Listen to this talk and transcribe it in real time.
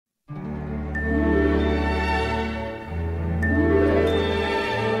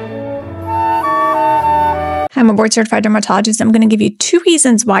a board certified dermatologist. I'm going to give you 2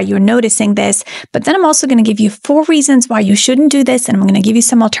 reasons why you're noticing this, but then I'm also going to give you 4 reasons why you shouldn't do this, and I'm going to give you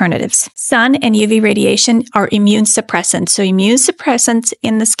some alternatives. Sun and UV radiation are immune suppressants. So immune suppressants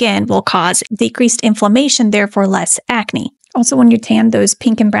in the skin will cause decreased inflammation, therefore less acne. Also, when you're tan, those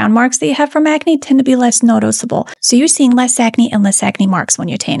pink and brown marks that you have from acne tend to be less noticeable. So you're seeing less acne and less acne marks when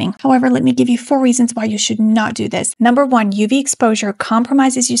you're tanning. However, let me give you 4 reasons why you should not do this. Number 1, UV exposure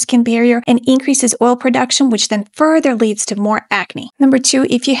compromises your skin barrier and increases oil production, which then further leads to more acne. Number 2,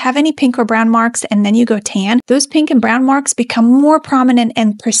 if you have any pink or brown marks and then you go tan, those pink and brown marks become more prominent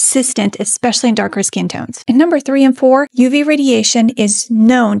and persistent, especially in darker skin tones. And number 3 and 4, UV radiation is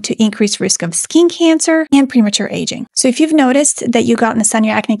known to increase risk of skin cancer and premature aging. So if you've noticed that you got in the sun,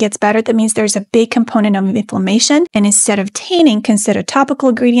 your acne gets better, that means there's a big component of inflammation. And instead of tanning, consider topical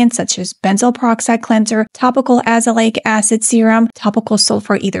ingredients such as benzoyl peroxide cleanser, topical azelaic acid serum, topical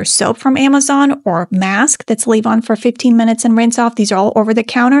sulfur, either soap from Amazon or mask that's leave on for 15 minutes and rinse off. These are all over the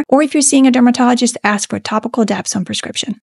counter. Or if you're seeing a dermatologist, ask for a topical dapsone prescription.